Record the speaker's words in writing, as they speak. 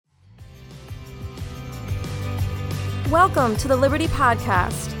Welcome to the Liberty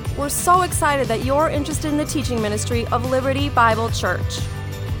Podcast. We're so excited that you're interested in the teaching ministry of Liberty Bible Church.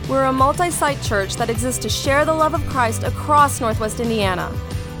 We're a multi-site church that exists to share the love of Christ across Northwest Indiana.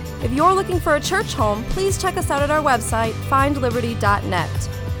 If you're looking for a church home, please check us out at our website, findliberty.net.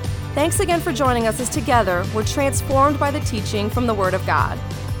 Thanks again for joining us as together we're transformed by the teaching from the Word of God.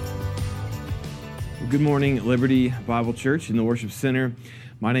 Well, good morning, Liberty Bible Church in the Worship Center.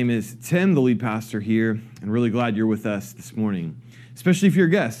 My name is Tim, the lead pastor here, and really glad you're with us this morning. Especially if you're a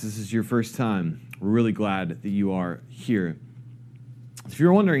guest, this is your first time. We're really glad that you are here. If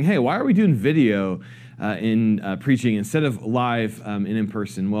you're wondering, hey, why are we doing video in preaching instead of live and in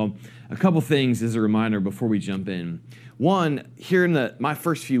person? Well, a couple things as a reminder before we jump in. One, here in my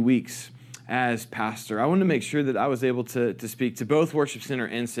first few weeks as pastor, I wanted to make sure that I was able to speak to both Worship Center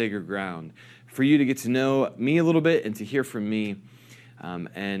and Sacred Ground for you to get to know me a little bit and to hear from me.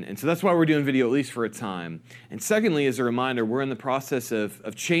 And so that's why we're doing video, at least for a time. And secondly, as a reminder, we're in the process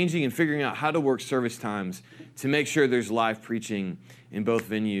of changing and figuring out how to work service times to make sure there's live preaching in both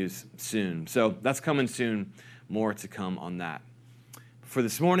venues soon. So that's coming soon, more to come on that. For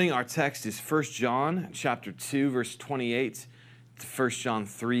this morning, our text is 1 John chapter 2, verse 28 to 1 John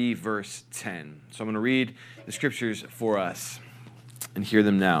 3, verse 10. So I'm going to read the scriptures for us and hear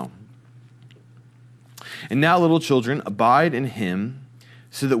them now. And now, little children, abide in him,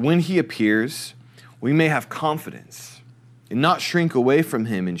 so that when he appears, we may have confidence and not shrink away from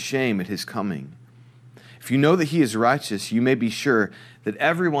him in shame at his coming. If you know that he is righteous, you may be sure that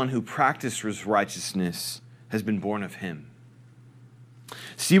everyone who practices righteousness has been born of him.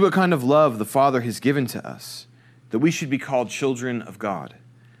 See what kind of love the Father has given to us, that we should be called children of God,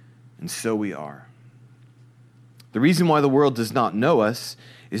 and so we are. The reason why the world does not know us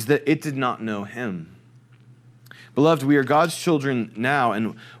is that it did not know him. Beloved, we are God's children now,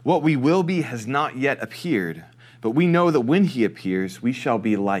 and what we will be has not yet appeared. But we know that when he appears, we shall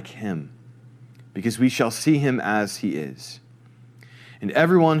be like him, because we shall see him as he is. And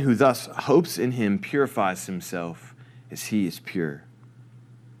everyone who thus hopes in him purifies himself as he is pure.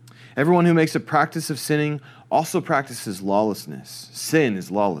 Everyone who makes a practice of sinning also practices lawlessness. Sin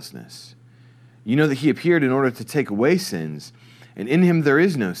is lawlessness. You know that he appeared in order to take away sins, and in him there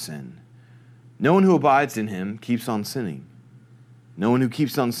is no sin. No one who abides in him keeps on sinning. No one who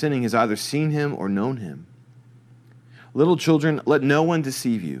keeps on sinning has either seen him or known him. Little children, let no one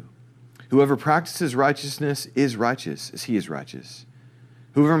deceive you. Whoever practices righteousness is righteous as he is righteous.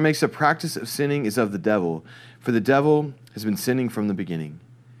 Whoever makes a practice of sinning is of the devil, for the devil has been sinning from the beginning.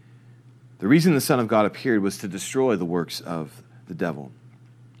 The reason the Son of God appeared was to destroy the works of the devil.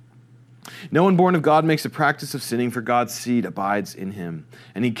 No one born of God makes a practice of sinning, for God's seed abides in him,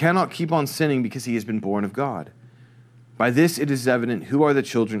 and he cannot keep on sinning because he has been born of God. By this it is evident who are the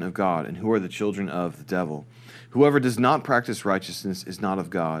children of God and who are the children of the devil. Whoever does not practice righteousness is not of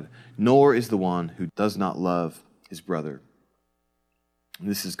God, nor is the one who does not love his brother.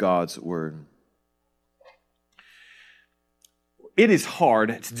 This is God's word. It is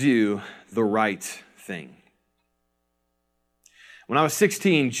hard to do the right thing. When I was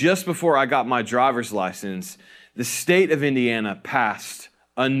 16, just before I got my driver's license, the state of Indiana passed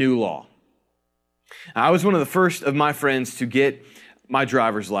a new law. I was one of the first of my friends to get my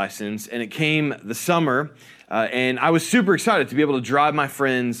driver's license, and it came the summer, and I was super excited to be able to drive my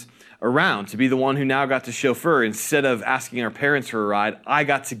friends around, to be the one who now got to chauffeur. Instead of asking our parents for a ride, I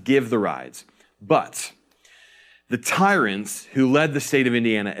got to give the rides. But the tyrants who led the state of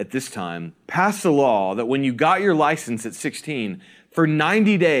Indiana at this time passed a law that when you got your license at 16, for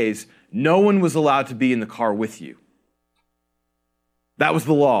 90 days, no one was allowed to be in the car with you. That was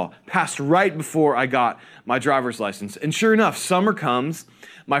the law, passed right before I got my driver's license. And sure enough, summer comes,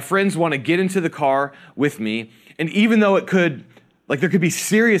 my friends want to get into the car with me, and even though there could be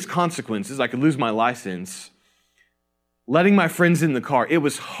serious consequences, I could lose my license, letting my friends in the car, it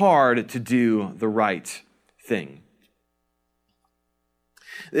was hard to do the right thing.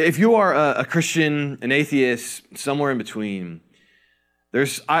 If you are a Christian, an atheist, somewhere in between,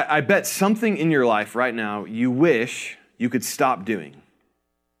 I bet something in your life right now you wish you could stop doing.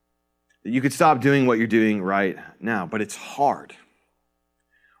 That you could stop doing what you're doing right now, but it's hard.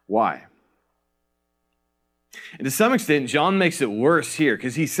 Why? And to some extent, John makes it worse here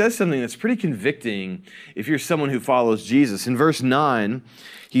because he says something that's pretty convicting if you're someone who follows Jesus. In verse 9,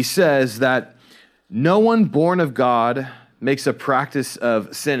 he says that no one born of God makes a practice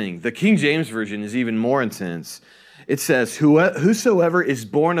of sinning. The King James Version is even more intense. It says, whosoever is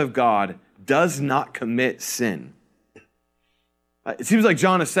born of God does not commit sin. It seems like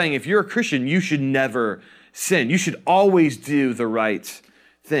John is saying, if you're a Christian, you should never sin. You should always do the right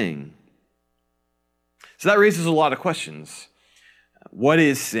thing. So that raises a lot of questions. What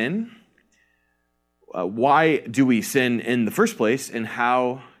is sin? Why do we sin in the first place? And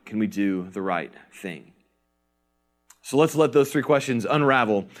how can we do the right thing? So let's let those three questions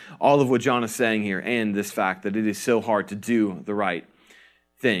unravel all of what John is saying here and this fact that it is so hard to do the right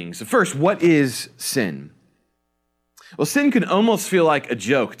thing. So first, what is sin? Well, sin can almost feel like a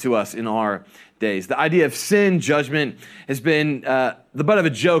joke to us in our days. The idea of sin, judgment, has been the butt of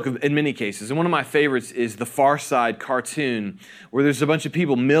a joke in many cases. And one of my favorites is the Far Side cartoon, where there's a bunch of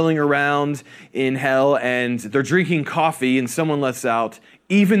people milling around in hell and they're drinking coffee and someone lets out,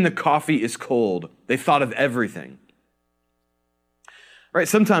 "Even the coffee is cold." They thought of everything. Right?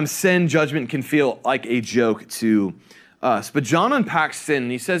 Sometimes sin, judgment can feel like a joke to us. But John unpacks sin,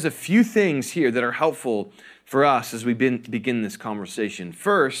 and he says a few things here that are helpful for us as we begin this conversation.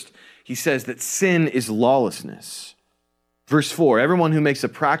 First, he says that sin is lawlessness. Verse 4, everyone who makes a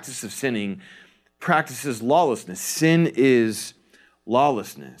practice of sinning practices lawlessness. Sin is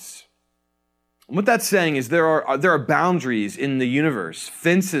lawlessness. And what that's saying is there are boundaries in the universe,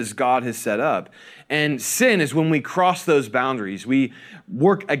 fences God has set up. And sin is when we cross those boundaries. We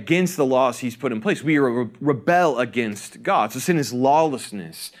work against the laws he's put in place. We rebel against God. So sin is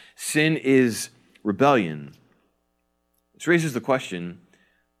lawlessness. Sin is rebellion. This raises the question,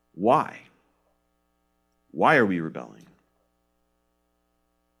 why? Why are we rebelling?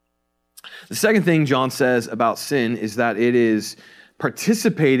 The second thing John says about sin is that it is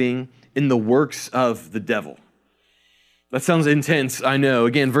participating in the works of the devil. That sounds intense, I know.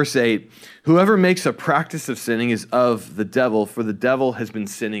 Again, verse 8, whoever makes a practice of sinning is of the devil, for the devil has been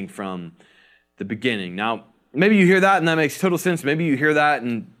sinning from the beginning. Now, maybe you hear that and that makes total sense. Maybe you hear that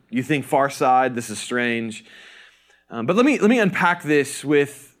and you think Far Side, this is strange. But let me unpack this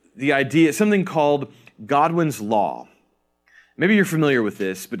with the idea, something called Godwin's Law. Maybe you're familiar with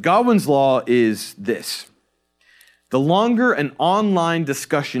this, but Godwin's Law is this. The longer an online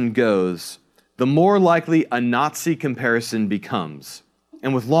discussion goes, the more likely a Nazi comparison becomes.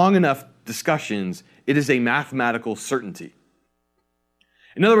 And with long enough discussions, it is a mathematical certainty.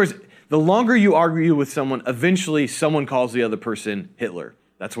 In other words, the longer you argue with someone, eventually someone calls the other person Hitler.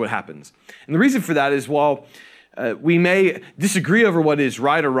 That's what happens. And the reason for that is while we may disagree over what is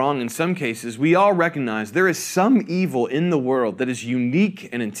right or wrong in some cases, we all recognize there is some evil in the world that is unique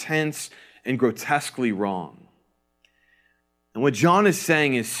and intense and grotesquely wrong. And what John is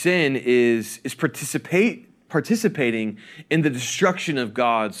saying is sin is participating in the destruction of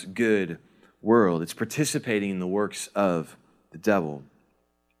God's good world. It's participating in the works of the devil.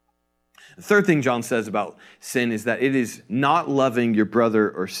 The third thing John says about sin is that it is not loving your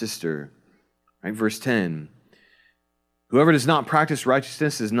brother or sister. Right? Verse 10, whoever does not practice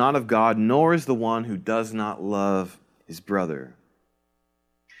righteousness is not of God, nor is the one who does not love his brother.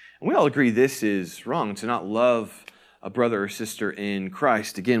 And we all agree this is wrong, to not love a brother or sister in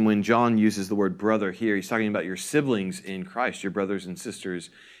Christ. Again, when John uses the word brother here, he's talking about your siblings in Christ, your brothers and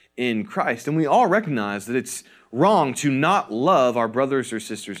sisters in Christ. And we all recognize that it's wrong to not love our brothers or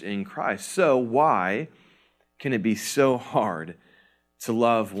sisters in Christ. So why can it be so hard to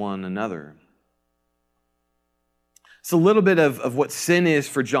love one another? It's a little bit of what sin is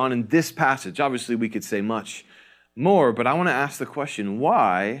for John in this passage. Obviously, we could say much more, but I want to ask the question,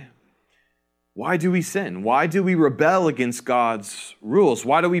 why do we sin? Why do we rebel against God's rules?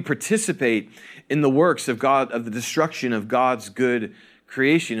 Why do we participate in the works of God, of the destruction of God's good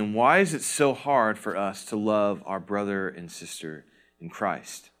creation? And why is it so hard for us to love our brother and sister in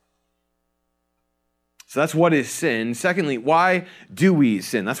Christ? So that's what is sin. Secondly, why do we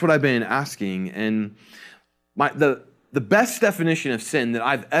sin? That's what I've been asking. And the best definition of sin that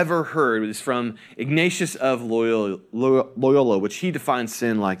I've ever heard is from Ignatius of Loyola, which he defines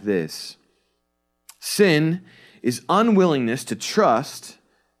sin like this. Sin is unwillingness to trust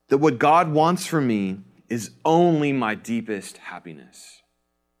that what God wants for me is only my deepest happiness.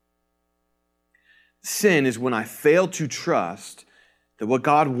 Sin is when I fail to trust that what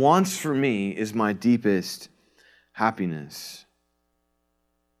God wants for me is my deepest happiness.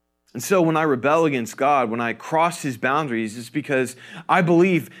 And so when I rebel against God, when I cross his boundaries, it's because I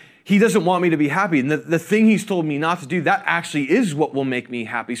believe he doesn't want me to be happy. And the thing he's told me not to do, that actually is what will make me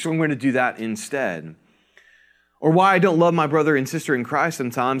happy. So I'm going to do that instead. Or why I don't love my brother and sister in Christ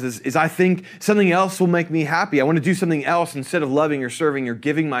sometimes is I think something else will make me happy. I want to do something else instead of loving or serving or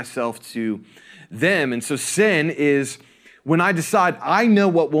giving myself to them. And so sin is when I decide I know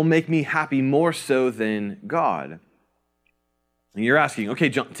what will make me happy more so than God. And you're asking, okay,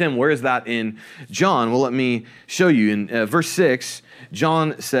 Tim, where is that in John? Well, let me show you. In verse 6,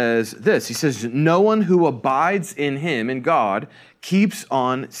 John says this. He says, no one who abides in him, in God, keeps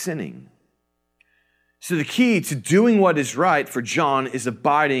on sinning. So the key to doing what is right for John is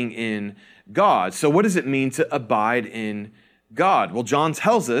abiding in God. So what does it mean to abide in God? Well, John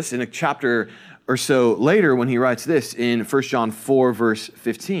tells us in a chapter or so later when he writes this in 1 John 4, verse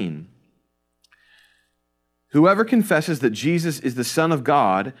 15. Whoever confesses that Jesus is the Son of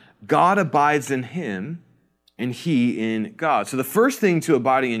God, God abides in him, and he in God. So the first thing to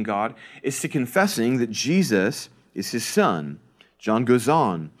abiding in God is to confessing that Jesus is his Son. John goes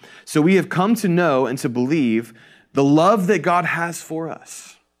on. So we have come to know and to believe the love that God has for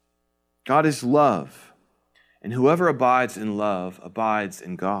us. God is love, and whoever abides in love abides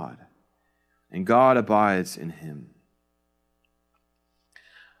in God, and God abides in him.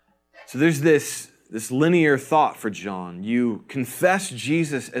 So there's this linear thought for John. You confess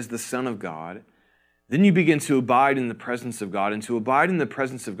Jesus as the Son of God, then you begin to abide in the presence of God, and to abide in the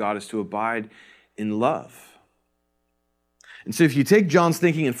presence of God is to abide in love. And so if you take John's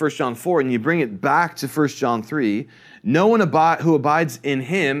thinking in 1 John 4 and you bring it back to 1 John 3, no one who abides in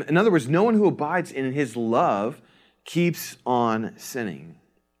him, in other words, no one who abides in his love keeps on sinning.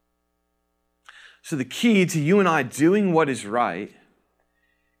 So the key to you and I doing what is right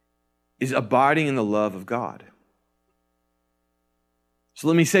is abiding in the love of God. So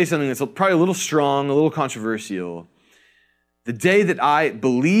let me say something that's probably a little strong, a little controversial. The day that I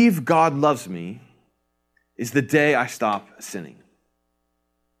believe God loves me is the day I stop sinning.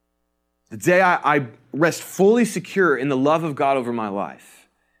 The day I rest fully secure in the love of God over my life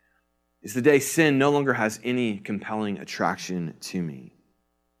is the day sin no longer has any compelling attraction to me.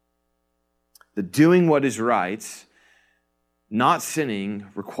 That doing what is right, not sinning,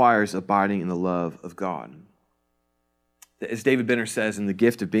 requires abiding in the love of God. As David Benner says in The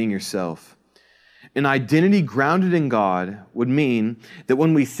Gift of Being Yourself, an identity grounded in God would mean that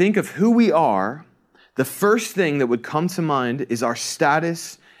when we think of who we are, the first thing that would come to mind is our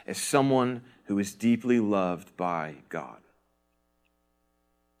status as someone who is deeply loved by God.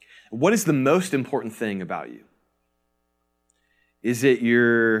 What is the most important thing about you? Is it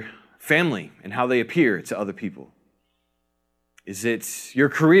your family and how they appear to other people? Is it your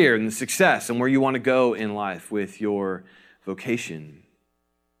career and the success and where you want to go in life with your vocation?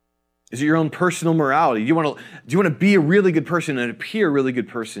 Is it your own personal morality? Do you want to be a really good person and appear a really good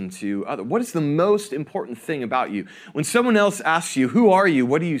person to others? What is the most important thing about you? When someone else asks you, who are you?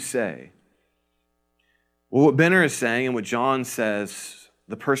 What do you say? Well, what Benner is saying and what John says,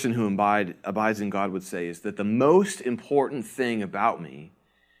 the person who abides in God would say, is that the most important thing about me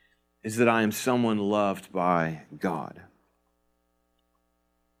is that I am someone loved by God.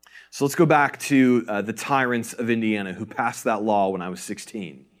 So let's go back to the tyrants of Indiana who passed that law when I was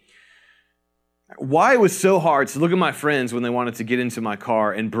 16. Why it was so hard to look at my friends when they wanted to get into my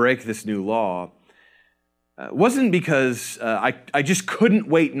car and break this new law wasn't because I just couldn't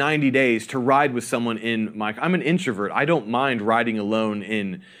wait 90 days to ride with someone in my car. I'm an introvert. I don't mind riding alone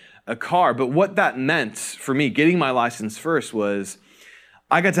in a car. But what that meant for me, getting my license first, was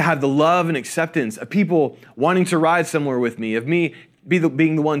I got to have the love and acceptance of people wanting to ride somewhere with me, of me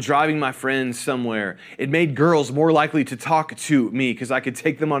being the one driving my friends somewhere. It made girls more likely to talk to me because I could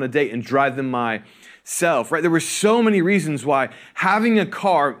take them on a date and drive them myself, right? There were so many reasons why having a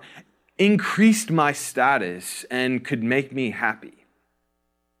car increased my status and could make me happy.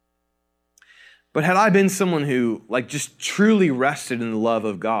 But had I been someone who just truly rested in the love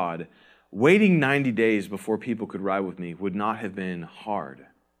of God, waiting 90 days before people could ride with me would not have been hard.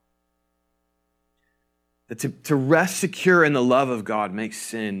 To rest secure in the love of God makes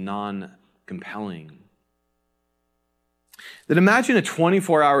sin non-compelling. That imagine a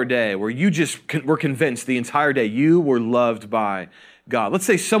 24-hour day where you just were convinced the entire day you were loved by God. Let's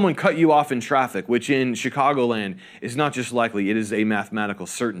say someone cut you off in traffic, which in Chicagoland is not just likely, it is a mathematical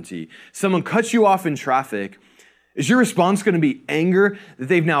certainty. Someone cuts you off in traffic. Is your response going to be anger that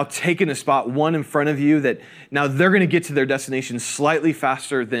they've now taken a spot one in front of you, that now they're going to get to their destination slightly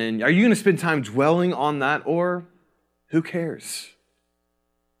faster than, are you going to spend time dwelling on that, or who cares?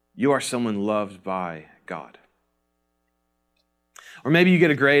 You are someone loved by God. Or maybe you get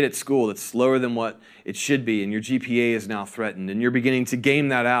a grade at school that's lower than what it should be, and your GPA is now threatened, and you're beginning to game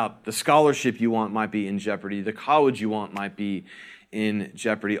that out. The scholarship you want might be in jeopardy. The college you want might be in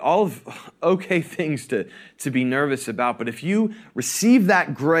jeopardy. All of okay things to be nervous about. But if you received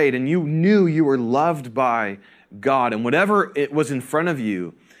that grade and you knew you were loved by God, and whatever it was in front of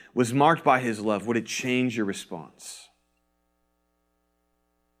you was marked by his love, would it change your response?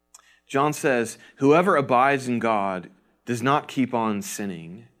 John says, whoever abides in God does not keep on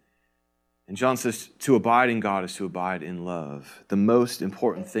sinning. And John says, to abide in God is to abide in love. The most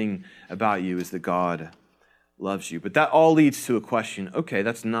important thing about you is that God loves you. But that all leads to a question. Okay,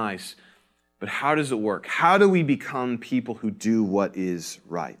 that's nice. But how does it work? How do we become people who do what is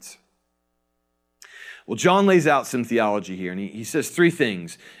right? Well, John lays out some theology here, and he says three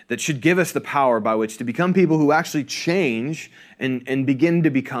things that should give us the power by which to become people who actually change and begin to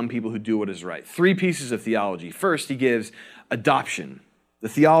become people who do what is right. Three pieces of theology. First, he gives adoption, the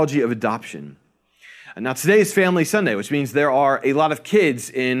theology of adoption. And now today is Family Sunday, which means there are a lot of kids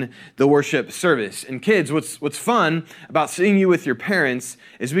in the worship service. And kids, what's fun about seeing you with your parents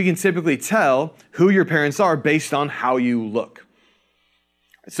is we can typically tell who your parents are based on how you look.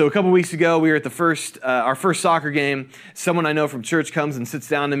 So a couple weeks ago, we were at our first soccer game. Someone I know from church comes and sits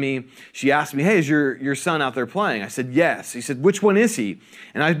down to me. She asked me, "Hey, is your son out there playing?" I said, "Yes." He said, "Which one is he?"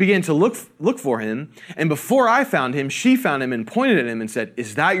 And I began to look for him. And before I found him, she found him and pointed at him and said,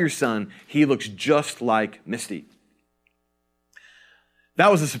 "Is that your son? He looks just like Misty."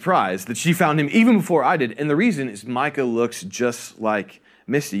 That was a surprise that she found him even before I did. And the reason is Micah looks just like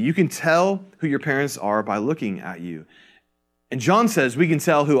Misty. You can tell who your parents are by looking at you. And John says we can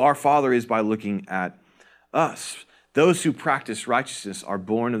tell who our Father is by looking at us. Those who practice righteousness are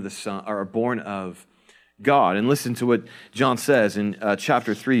born of the Son, are born of God. And listen to what John says in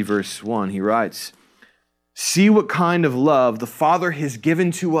chapter 3, verse 1. He writes, "See what kind of love the Father has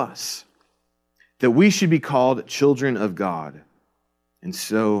given to us, that we should be called children of God. And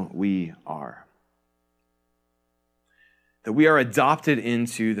so we are." That we are adopted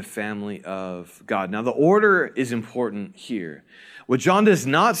into the family of God. Now, the order is important here. What John does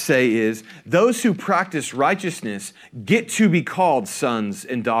not say is those who practice righteousness get to be called sons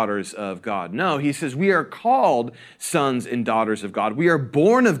and daughters of God. No, he says we are called sons and daughters of God. We are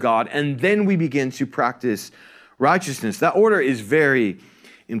born of God, and then we begin to practice righteousness. That order is very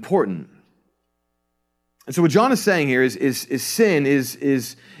important. And so what John is saying here is sin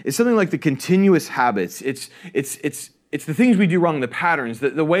is something like the continuous habits. It's the things we do wrong, the patterns,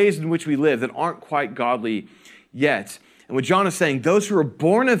 the ways in which we live that aren't quite godly yet. And what John is saying, those who are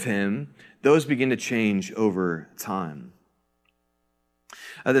born of him, those begin to change over time.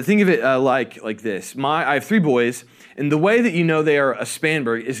 Think of it like this. I have three boys, and the way that you know they are a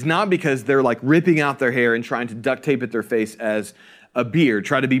Spanberg is not because they're like ripping out their hair and trying to duct tape at their face as a beard,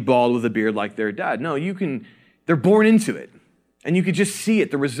 try to be bald with a beard like their dad. No, they're born into it. And you can just see it.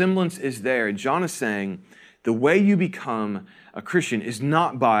 The resemblance is there. And John is saying, the way you become a Christian is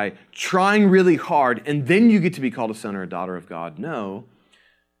not by trying really hard and then you get to be called a son or a daughter of God. No,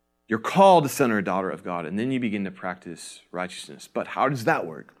 you're called a son or a daughter of God and then you begin to practice righteousness. But how does that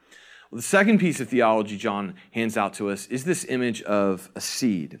work? Well, the second piece of theology John hands out to us is this image of a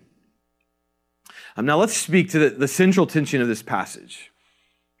seed. Now let's speak to the central tension of this passage.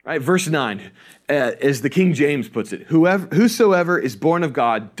 Right, verse 9, as the King James puts it, whosoever is born of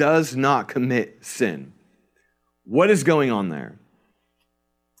God does not commit sin. What is going on there?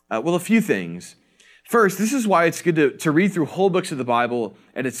 Well, a few things. First, this is why it's good to read through whole books of the Bible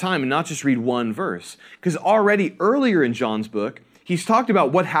at a time and not just read one verse. Because already earlier in John's book, he's talked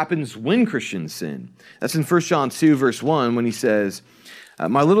about what happens when Christians sin. That's in 1 John 2, verse 1, when he says,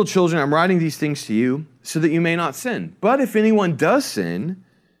 "My little children, I'm writing these things to you so that you may not sin. But if anyone does sin,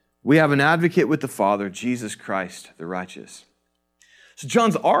 we have an advocate with the Father, Jesus Christ, the righteous." So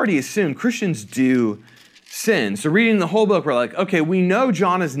John's already assumed Christians do sin. So reading the whole book, we're like, okay, we know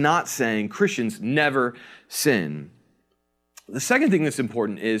John is not saying Christians never sin. The second thing that's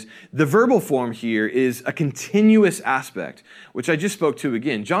important is the verbal form here is a continuous aspect, which I just spoke to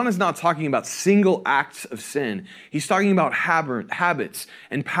again. John is not talking about single acts of sin. He's talking about habits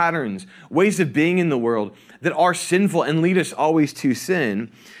and patterns, ways of being in the world that are sinful and lead us always to sin.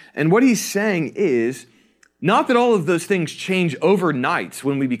 And what he's saying is, not that all of those things change overnight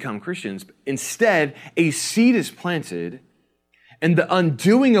when we become Christians. Instead, a seed is planted, and the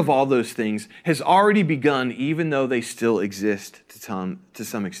undoing of all those things has already begun, even though they still exist to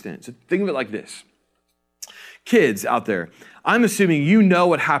some extent. So think of it like this. Kids out there, I'm assuming you know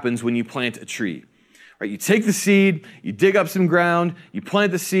what happens when you plant a tree. Right? You take the seed, you dig up some ground, you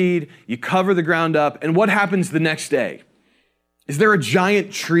plant the seed, you cover the ground up, and what happens the next day? Is there a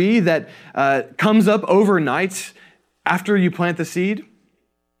giant tree that comes up overnight after you plant the seed?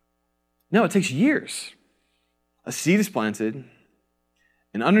 No, it takes years. A seed is planted,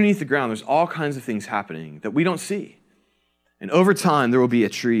 and underneath the ground, there's all kinds of things happening that we don't see. And over time, there will be a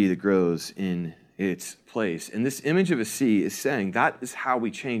tree that grows in its place. And this image of a seed is saying that is how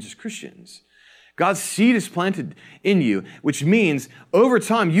we change as Christians. God's seed is planted in you, which means over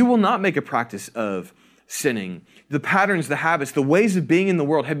time, you will not make a practice of sinning. The patterns, the habits, the ways of being in the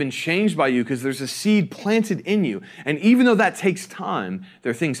world have been changed by you because there's a seed planted in you. And even though that takes time,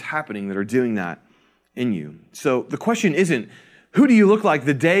 there are things happening that are doing that in you. So the question isn't Who do you look like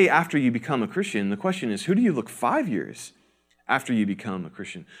the day after you become a Christian? The question is, who do you look 5 years after you become a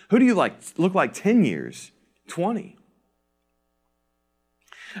Christian? Who do you look like 10 years, 20?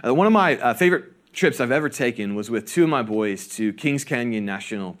 One of my favorite trips I've ever taken was with two of my boys to Kings Canyon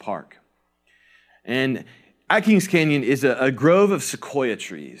National Park. And at Kings Canyon is a grove of sequoia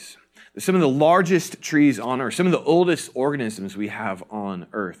trees. Some of the largest trees on Earth, some of the oldest organisms we have on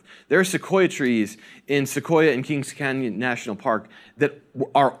Earth. There are sequoia trees in Sequoia and Kings Canyon National Park that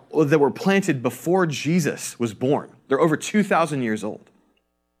were planted before Jesus was born. They're over 2,000 years old.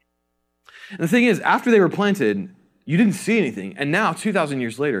 And the thing is, after they were planted, you didn't see anything. And now, 2,000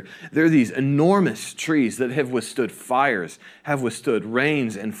 years later, there are these enormous trees that have withstood fires, have withstood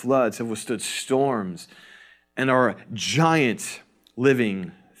rains and floods, have withstood storms, and are giant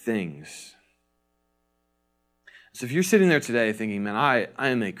living things. So if you're sitting there today thinking, man, I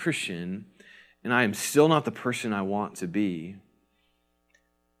am a Christian and I am still not the person I want to be,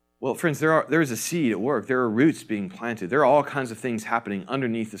 well, friends, there is a seed at work. There are roots being planted. There are all kinds of things happening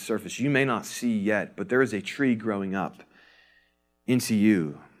underneath the surface you may not see yet, but there is a tree growing up into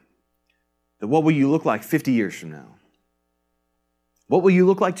you. That what will you look like 50 years from now? What will you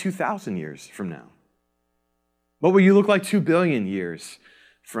look like 2,000 years from now? What will you look like 2 billion years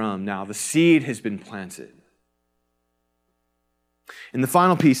from now? The seed has been planted. And the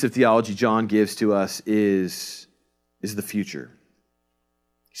final piece of theology John gives to us is the future.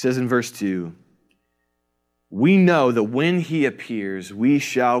 He says in verse 2, we know that when he appears, we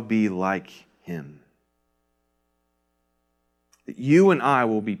shall be like him. That you and I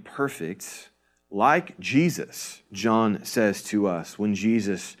will be perfect like Jesus, John says to us, when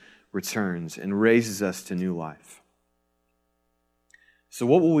Jesus returns and raises us to new life. So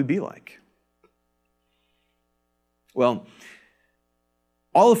what will we be like? Well,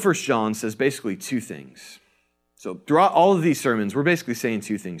 all of 1 John says basically two things. So throughout all of these sermons, we're basically saying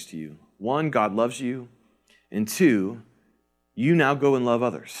two things to you. One, God loves you. And two, you now go and love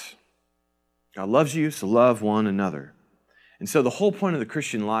others. God loves you, so love one another. And so the whole point of the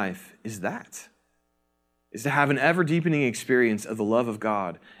Christian life is to have an ever-deepening experience of the love of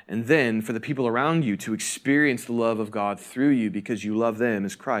God, and then for the people around you to experience the love of God through you because you love them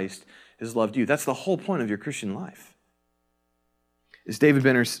as Christ has loved you. That's the whole point of your Christian life. As David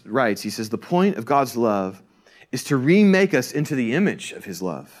Benner writes, he says, the point of God's love is to remake us into the image of his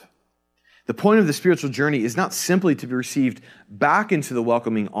love. The point of the spiritual journey is not simply to be received back into the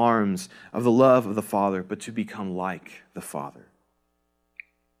welcoming arms of the love of the Father, but to become like the Father.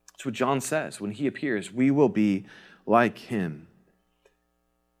 That's what John says. When he appears, we will be like him.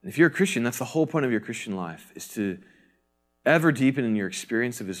 And if you're a Christian, that's the whole point of your Christian life, is to ever deepen in your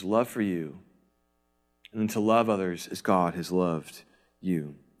experience of his love for you, and then to love others as God has loved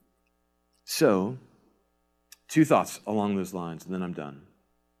you. So, two thoughts along those lines, and then I'm done.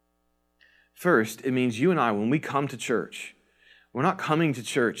 First, it means you and I, when we come to church, we're not coming to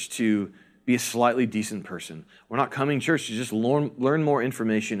church to be a slightly decent person. We're not coming to church to just learn more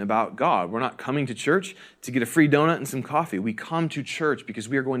information about God. We're not coming to church to get a free donut and some coffee. We come to church because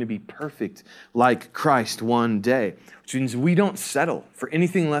we are going to be perfect like Christ one day, which means we don't settle for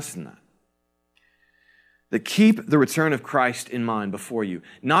anything less than that. That keep the return of Christ in mind before you.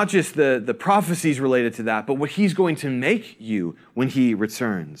 Not just the prophecies related to that, but what he's going to make you when he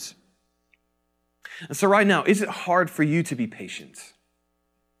returns. And so right now, is it hard for you to be patient?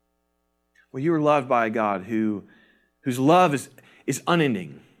 Well, you are loved by a God whose love is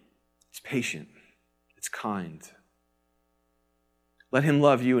unending. It's patient. It's kind. Let him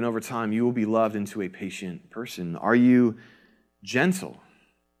love you, and over time, you will be loved into a patient person. Are you gentle?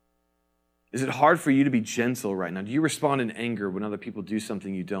 Is it hard for you to be gentle right now? Do you respond in anger when other people do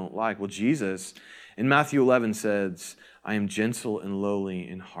something you don't like? Well, Jesus in Matthew 11 says, I am gentle and lowly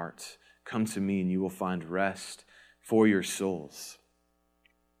in heart. Come to me and you will find rest for your souls.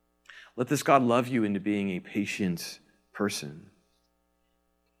 Let this God love you into being a patient person.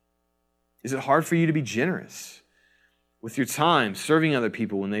 Is it hard for you to be generous with your time, serving other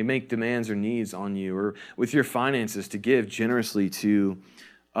people when they make demands or needs on you, or with your finances to give generously to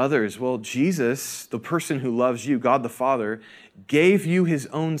others? Well, Jesus, the person who loves you, God the Father, gave you his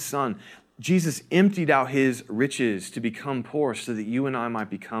own Son. Jesus emptied out his riches to become poor so that you and I might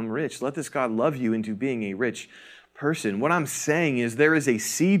become rich. Let this God love you into being a rich person. What I'm saying is there is a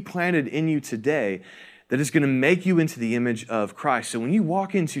seed planted in you today that is going to make you into the image of Christ. So when you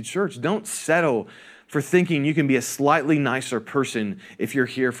walk into church, don't settle for thinking you can be a slightly nicer person if you're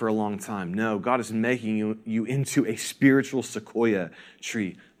here for a long time. No, God is making you into a spiritual sequoia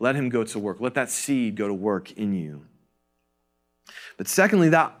tree. Let him go to work. Let that seed go to work in you. But secondly,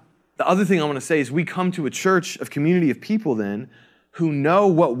 that The other thing I want to say is we come to a church of community of people then who know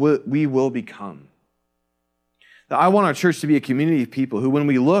what we will become. That I want our church to be a community of people who, when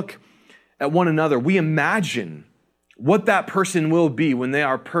we look at one another, we imagine what that person will be when they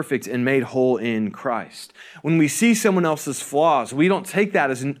are perfect and made whole in Christ. When we see someone else's flaws, we don't take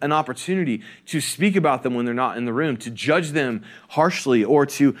that as an opportunity to speak about them when they're not in the room, to judge them harshly or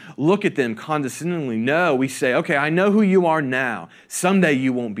to look at them condescendingly. No, we say, okay, I know who you are now. Someday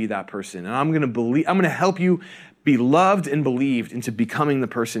you won't be that person. And I'm going to help you be loved and believed into becoming the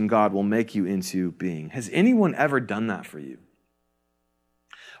person God will make you into being. Has anyone ever done that for you?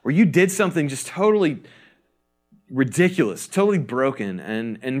 Where you did something just totally ridiculous, totally broken,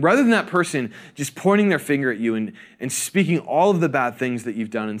 and rather than that person just pointing their finger at you and speaking all of the bad things that you've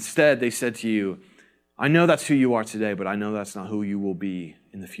done, instead they said to you, I know that's who you are today, but I know that's not who you will be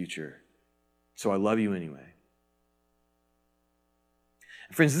in the future. So I love you anyway.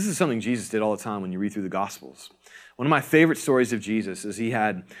 And friends, this is something Jesus did all the time when you read through the Gospels. One of my favorite stories of Jesus is he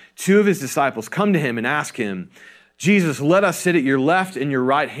had two of his disciples come to him and ask him, Jesus, let us sit at your left and your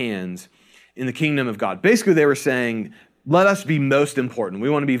right hand in the kingdom of God. Basically, they were saying, let us be most important. We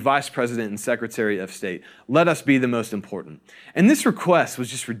want to be vice president and secretary of state. Let us be the most important. And this request was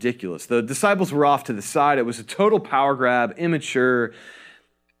just ridiculous. The disciples were off to the side. It was a total power grab, immature.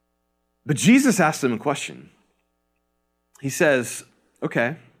 But Jesus asked them a question. He says,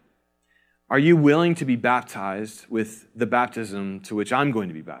 okay, are you willing to be baptized with the baptism to which I'm going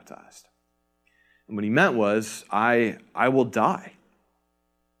to be baptized? And what he meant was, I will die.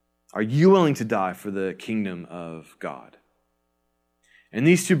 Are you willing to die for the kingdom of God? And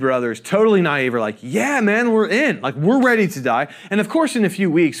these two brothers, totally naive, are like, yeah, man, we're in. Like, we're ready to die. And of course, in a few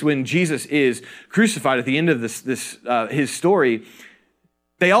weeks, when Jesus is crucified at the end of his story,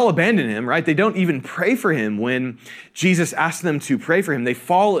 they all abandon him, right? They don't even pray for him when Jesus asks them to pray for him. They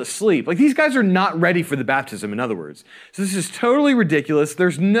fall asleep. Like, these guys are not ready for the baptism, in other words. So this is totally ridiculous.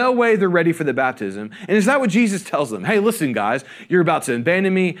 There's no way they're ready for the baptism. And is that what Jesus tells them? Hey, listen, guys, you're about to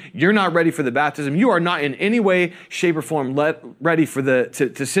abandon me. You're not ready for the baptism. You are not in any way, shape, or form ready for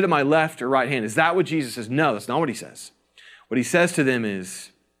to sit at my left or right hand. Is that what Jesus says? No, that's not what he says. What he says to them is,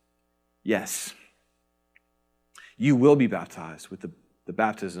 yes, you will be baptized with the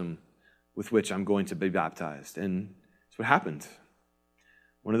baptism with which I'm going to be baptized. And that's what happened.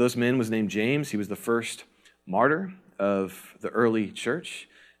 One of those men was named James. He was the first martyr of the early church.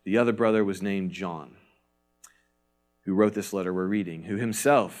 The other brother was named John, who wrote this letter we're reading, who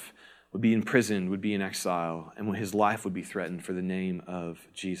himself would be imprisoned, would be in exile, and his life would be threatened for the name of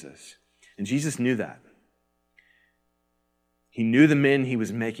Jesus. And Jesus knew that. He knew the men he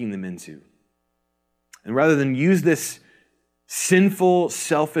was making them into. And rather than use this sinful,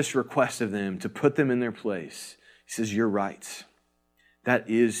 selfish request of them to put them in their place, he says, you're right. That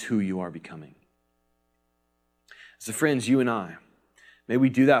is who you are becoming. So friends, you and I, may we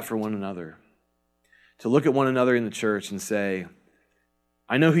do that for one another. To look at one another in the church and say,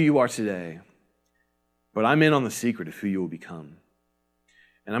 I know who you are today, but I'm in on the secret of who you will become.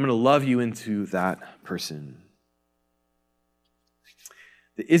 And I'm going to love you into that person.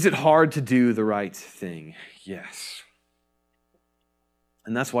 Is it hard to do the right thing? Yes.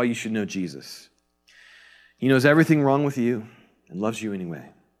 And that's why you should know Jesus. He knows everything wrong with you and loves you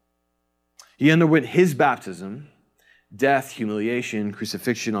anyway. He underwent his baptism, death, humiliation,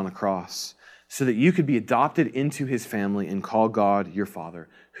 crucifixion on a cross, so that you could be adopted into his family and call God your Father.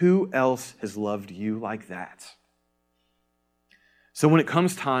 Who else has loved you like that? So when it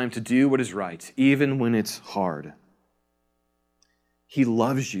comes time to do what is right, even when it's hard, he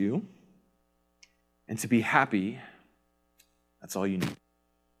loves you, and to be happy, that's all you need.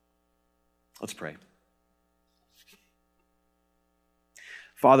 Let's pray.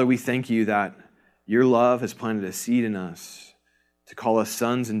 Father, we thank you that your love has planted a seed in us to call us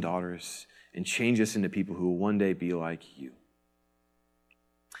sons and daughters and change us into people who will one day be like you.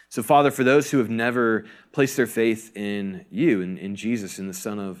 So, Father, for those who have never placed their faith in you, in Jesus, in the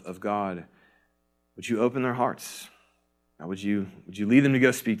Son of God, would you open their hearts? Now, would you lead them to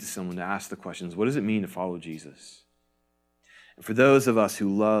go speak to someone to ask the questions, what does it mean to follow Jesus? And for those of us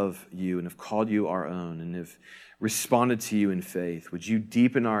who love you and have called you our own and have responded to you in faith, would you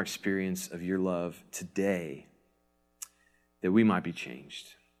deepen our experience of your love today that we might be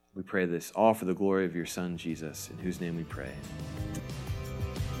changed? We pray this all for the glory of your Son, Jesus, in whose name we pray.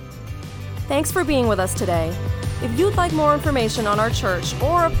 Thanks for being with us today. If you'd like more information on our church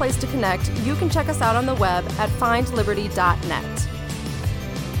or a place to connect, you can check us out on the web at findliberty.net.